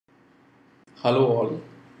Hello all,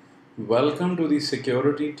 welcome to the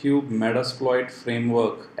SecurityTube Metasploit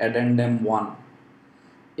Framework Addendum 1.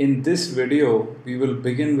 In this video, we will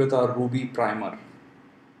begin with our Ruby primer.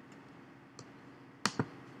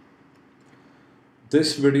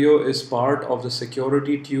 This video is part of the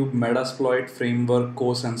SecurityTube Metasploit Framework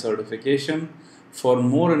course and certification. For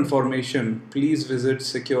more information, please visit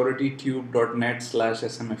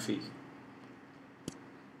securitytube.net/SMFE.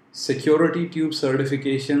 SecurityTube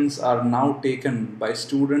certifications are now taken by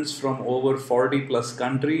students from over 40 plus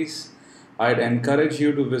countries. I'd encourage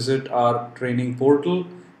you to visit our training portal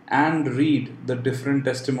and read the different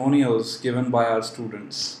testimonials given by our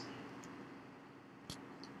students.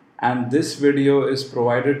 And this video is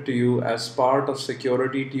provided to you as part of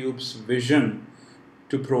SecurityTube's vision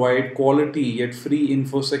to provide quality yet free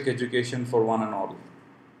InfoSec education for one and all.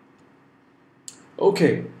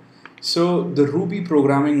 Okay. So the Ruby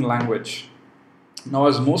programming language. Now,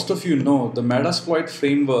 as most of you know, the Metasploit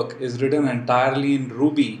framework is written entirely in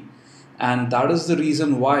Ruby, and that is the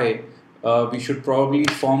reason why we should probably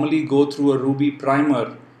formally go through a Ruby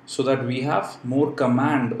primer so that we have more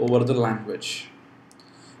command over the language.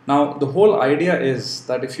 Now, the whole idea is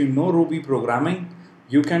that if you know Ruby programming,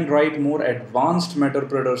 you can write more advanced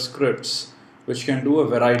Metasploit scripts which can do a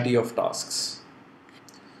variety of tasks.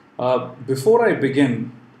 Before I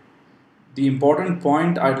begin, the important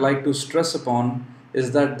point I'd like to stress upon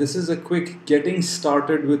is that this is a quick getting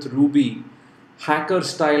started with Ruby hacker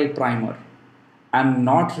style primer and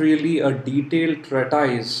not really a detailed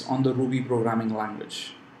treatise on the Ruby programming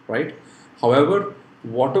language, right? However,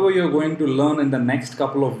 whatever you're going to learn in the next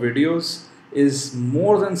couple of videos is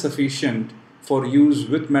more than sufficient for use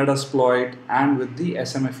with Metasploit and with the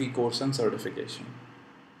SMFE course and certification.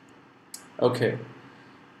 Okay.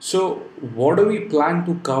 So what do we plan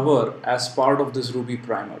to cover as part of this Ruby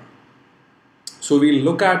primer? So we'll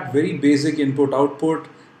look at very basic input-output,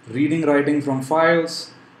 reading, writing from files,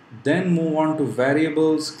 then move on to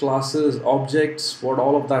variables, classes, objects, what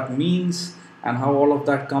all of that means and how all of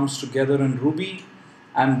that comes together in Ruby,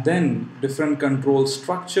 and then different control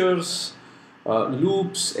structures,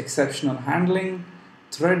 loops, exceptional handling,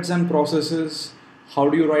 threads and processes, how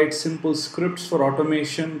do you write simple scripts for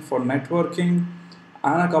automation, for networking,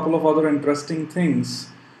 and a couple of other interesting things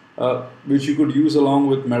which you could use along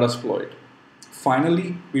with Metasploit.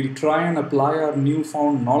 Finally, we'll try and apply our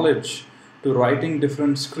newfound knowledge to writing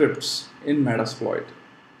different scripts in Metasploit.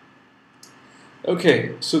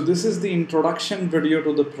 Okay, so this is the introduction video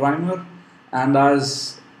to the primer, and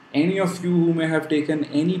as any of you who may have taken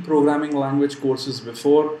any programming language courses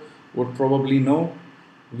before would probably know,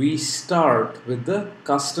 we start with the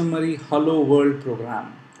customary Hello World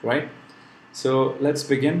program, right? So let's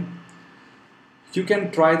begin. You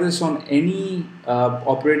can try this on any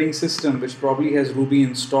operating system which probably has Ruby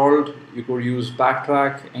installed. You could use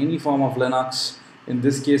Backtrack, any form of Linux. In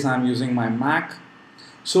this case, I'm using my Mac.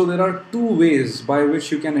 So there are two ways by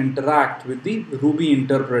which you can interact with the Ruby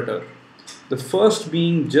interpreter. The first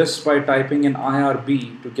being just by typing in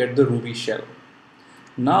IRB to get the Ruby shell.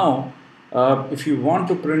 Now, if you want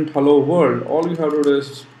to print hello world, all you have to do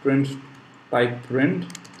is type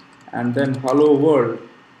print and then hello world,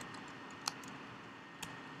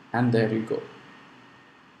 and there you go.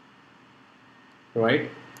 Right?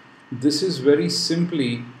 This is very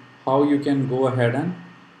simply how you can go ahead and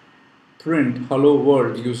print hello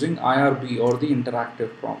world using IRB or the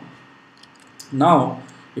interactive prompt. Now,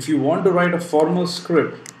 if you want to write a formal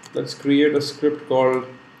script, let's create a script called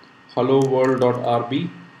hello world.rb.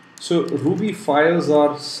 So Ruby files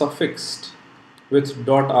are suffixed with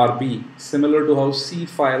 .rb, similar to how C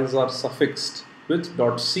files are suffixed with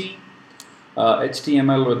 .c,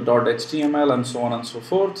 HTML with .html, and so on and so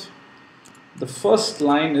forth. The first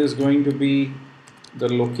line is going to be the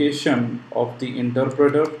location of the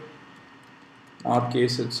interpreter. In our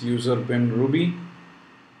case, it's user bin Ruby.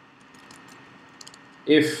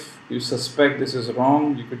 If you suspect this is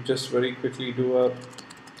wrong, you could just very quickly do a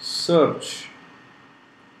search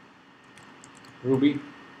Ruby.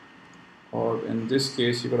 Or in this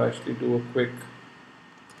case, you could actually do a quick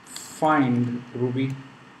find Ruby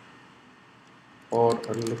or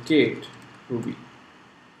a locate Ruby,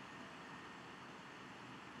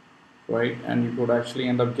 right? And you could actually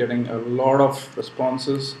end up getting a lot of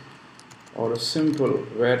responses, or a simple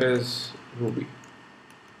where is Ruby,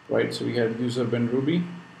 right? So we had user bin Ruby.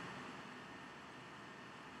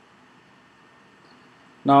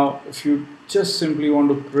 Now, if you just simply want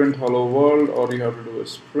to print hello world, all you have to do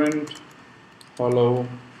is print hello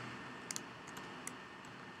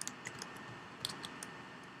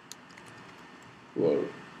world,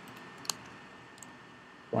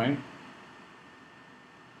 right?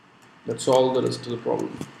 That's all there is to the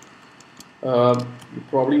problem. You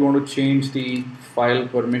probably want to change the file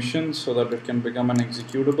permission so that it can become an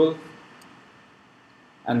executable,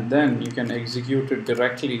 and then you can execute it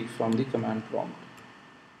directly from the command prompt.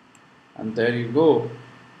 And there you go,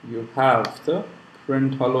 you have the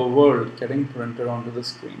print hello world getting printed onto the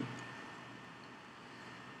screen.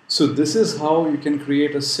 So this is how you can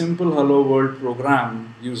create a simple hello world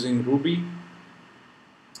program using Ruby.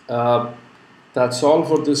 That's all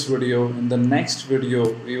for this video. In the next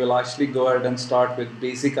video, we will actually go ahead and start with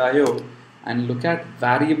basic IO and look at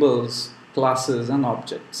variables, classes, and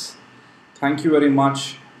objects. Thank you very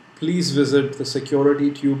much. Please visit the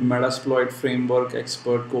SecurityTube Metasploit Framework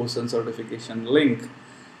Expert Course and Certification link.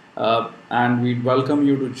 And we'd welcome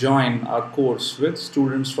you to join our course with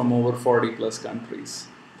students from over 40+ countries.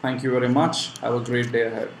 Thank you very much. Have a great day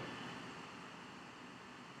ahead.